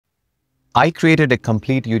I created a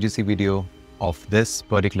complete UGC video of this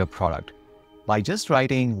particular product by just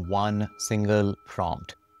writing one single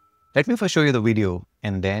prompt. Let me first show you the video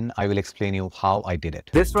and then I will explain you how I did it.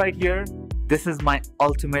 This right here, this is my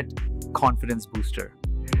ultimate confidence booster.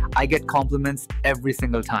 I get compliments every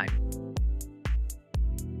single time.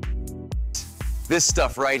 This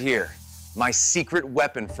stuff right here, my secret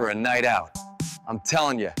weapon for a night out. I'm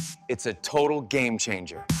telling you, it's a total game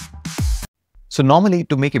changer. So normally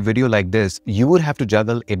to make a video like this, you would have to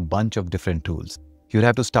juggle a bunch of different tools. You'd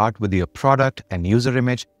have to start with your product and user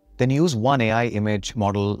image, then use one AI image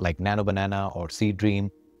model like Nano Banana or Seed Dream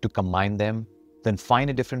to combine them, then find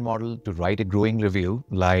a different model to write a glowing review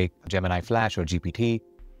like Gemini Flash or GPT,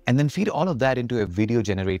 and then feed all of that into a video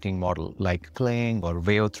generating model like Kling or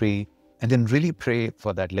Veo 3, and then really pray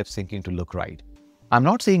for that lip syncing to look right. I'm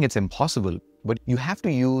not saying it's impossible, but you have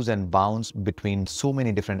to use and bounce between so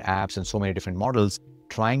many different apps and so many different models,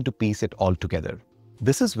 trying to piece it all together.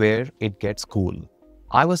 This is where it gets cool.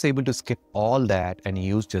 I was able to skip all that and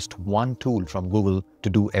use just one tool from Google to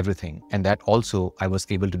do everything. And that also, I was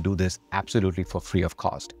able to do this absolutely for free of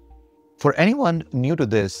cost. For anyone new to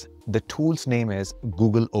this, the tool's name is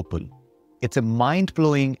Google Opal. It's a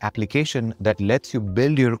mind-blowing application that lets you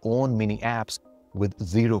build your own mini apps with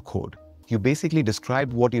zero code. You basically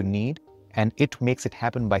describe what you need and it makes it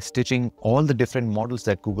happen by stitching all the different models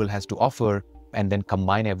that Google has to offer and then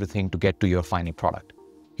combine everything to get to your final product.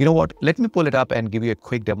 You know what? Let me pull it up and give you a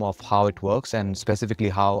quick demo of how it works and specifically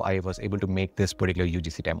how I was able to make this particular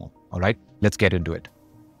UGC demo. All right, let's get into it.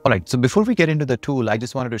 All right, so before we get into the tool, I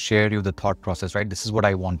just wanted to share you the thought process, right? This is what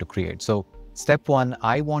I want to create. So step one,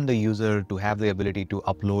 I want the user to have the ability to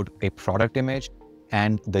upload a product image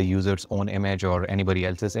and the user's own image or anybody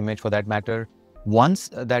else's image for that matter. Once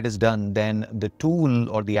that is done, then the tool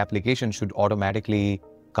or the application should automatically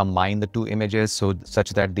combine the two images such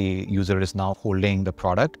that the user is now holding the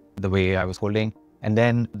product the way I was holding. And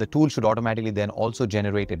then the tool should automatically then also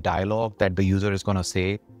generate a dialogue that the user is going to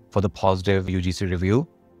say for the positive UGC review.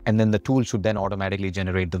 And then the tool should then automatically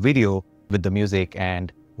generate the video with the music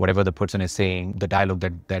and whatever the person is saying, the dialogue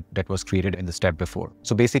that was created in the step before.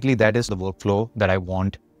 So basically that is the workflow that I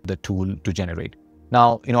want the tool to generate.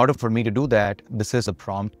 Now, in order for me to do that, this is a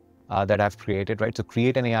prompt that I've created, right? So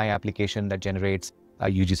create an AI application that generates a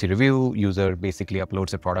UGC review. User basically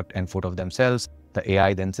uploads a product and photo of themselves. The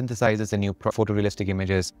AI then synthesizes a new photorealistic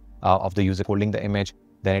images of the user holding the image.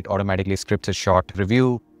 Then it automatically scripts a short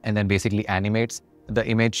review and then basically animates the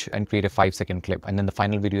image and create a 5-second clip. And then the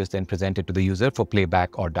final video is then presented to the user for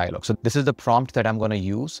playback or dialogue. So this is the prompt that I'm going to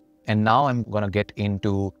use. And now I'm going to get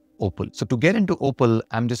into Opal. So to get into Opal,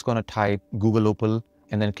 I'm just going to type Google Opal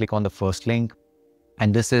and then click on the first link.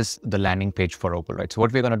 And this is the landing page for Opal, right? So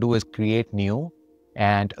what we're going to do is create new.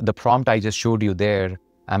 And the prompt I just showed you there,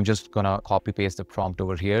 I'm just going to copy paste the prompt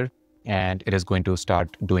over here and it is going to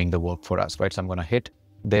start doing the work for us, right? So I'm going to hit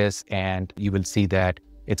this and you will see that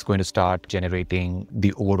it's going to start generating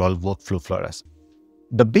the overall workflow for us.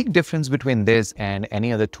 The big difference between this and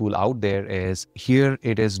any other tool out there is here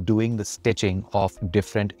it is doing the stitching of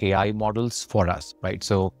different AI models for us, right?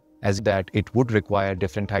 So as that it would require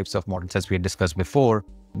different types of models as we had discussed before,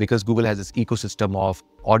 because Google has this ecosystem of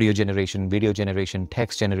audio generation, video generation,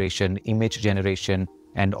 text generation, image generation,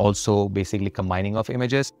 and also basically combining of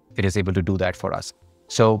images, it is able to do that for us.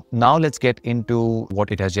 So now let's get into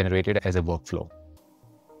what it has generated as a workflow.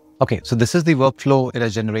 Okay, so this is the workflow it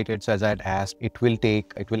has generated. So as I had asked, it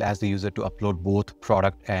will ask the user to upload both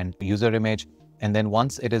product and user image. And then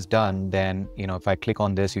once it is done, then, if I click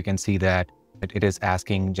on this, you can see that it is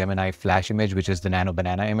asking Gemini Flash image, which is the Nano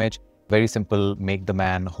Banana image. Very simple, make the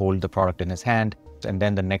man hold the product in his hand. And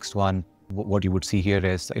then the next one, what you would see here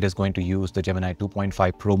is it is going to use the Gemini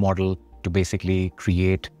 2.5 Pro model to basically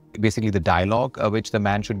create the dialogue which the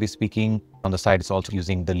man should be speaking. On the side, it's also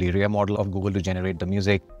using the Lyria model of Google to generate the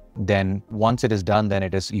music. Then once it is done, then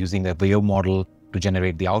it is using the Veo model to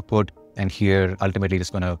generate the output. And here, ultimately, it's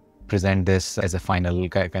going to present this as a final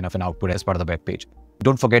kind of an output as part of the web page.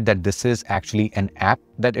 Don't forget that this is actually an app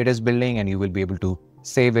that it is building and you will be able to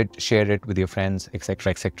save it, share it with your friends, etc.,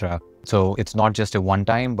 etc. So it's not just a one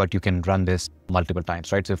time, but you can run this multiple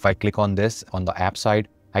times, right? So if I click on this on the app side,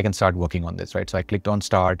 I can start working on this, right? So I clicked on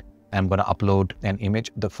start. I'm going to upload an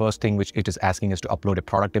image. The first thing which it is asking is to upload a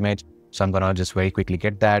product image. So I'm going to just very quickly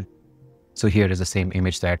get that. So here is the same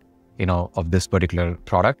image that, of this particular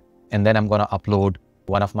product. And then I'm going to upload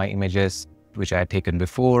one of my images, which I had taken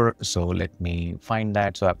before. So let me find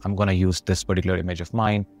that. So I'm going to use this particular image of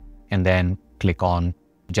mine and then click on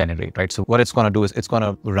generate, right? So what it's going to do is it's going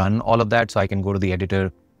to run all of that. So I can go to the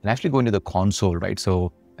editor and actually go into the console, right?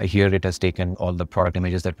 So Here it has taken all the product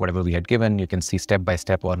images that whatever we had given. You can see step by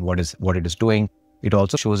step on what it is doing. It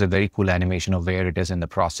also shows a very cool animation of where it is in the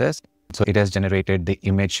process. So it has generated the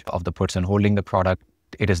image of the person holding the product.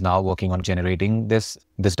 It is now working on generating this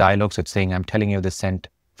dialogue. So it's saying, I'm telling you this scent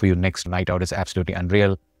for your next night out is absolutely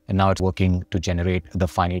unreal. And now it's working to generate the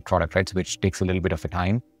final product, right? So which takes a little bit of a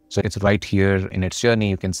time. So it's right here in its journey.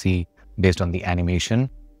 You can see based on the animation,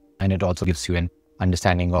 and it also gives you an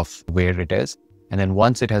understanding of where it is. And then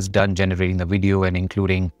once it has done generating the video and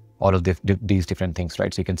including all of these different things,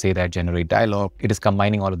 right? So you can say that generate dialogue. It is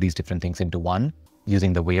combining all of these different things into one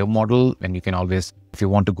using the wave model. And you can always, if you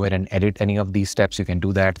want to go ahead and edit any of these steps, you can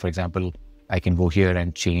do that. For example, I can go here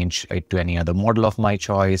and change it to any other model of my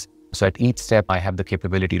choice. So at each step, I have the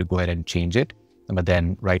capability to go ahead and change it. But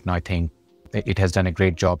then right now, I think it has done a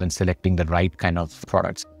great job in selecting the right kind of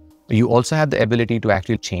products. You also have the ability to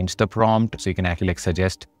actually change the prompt. So you can actually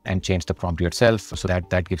suggest and change the prompt yourself. So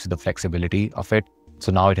that gives you the flexibility of it.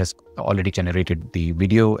 So now it has already generated the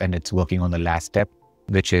video and it's working on the last step,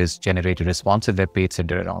 which is generate a responsive web page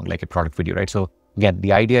centered around like a product video, right? So again,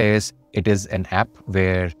 the idea is it is an app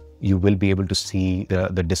where you will be able to see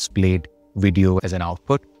the displayed video as an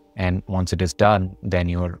output. And once it is done, then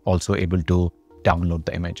you're also able to download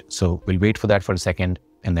the image. So we'll wait for that for a second,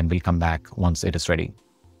 and then we'll come back once it is ready.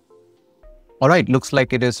 All right, looks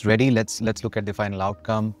like it is ready. Let's look at the final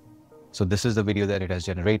outcome. So this is the video that it has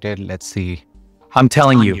generated. Let's see. I'm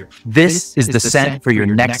telling you, this is the scent for your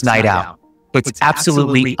next night out. It's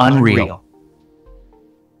absolutely unreal.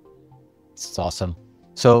 It's awesome.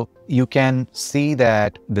 So you can see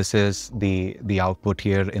that this is the output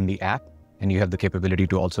here in the app, and you have the capability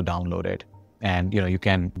to also download it. And you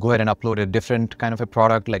can go ahead and upload a different kind of a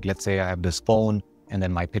product. Like let's say I have this phone and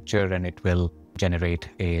then my picture, and it will generate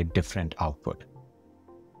a different output.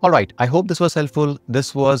 All right, I hope this was helpful.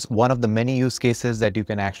 This was one of the many use cases that you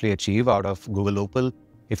can actually achieve out of Google Opal.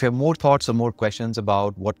 If you have more thoughts or more questions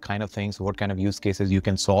about what kind of things, what kind of use cases you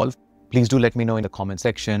can solve, please do let me know in the comment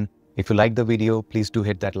section. If you like the video, please do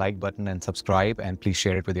hit that like button and subscribe, and please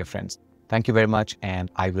share it with your friends. Thank you very much, and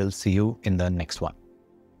I will see you in the next one.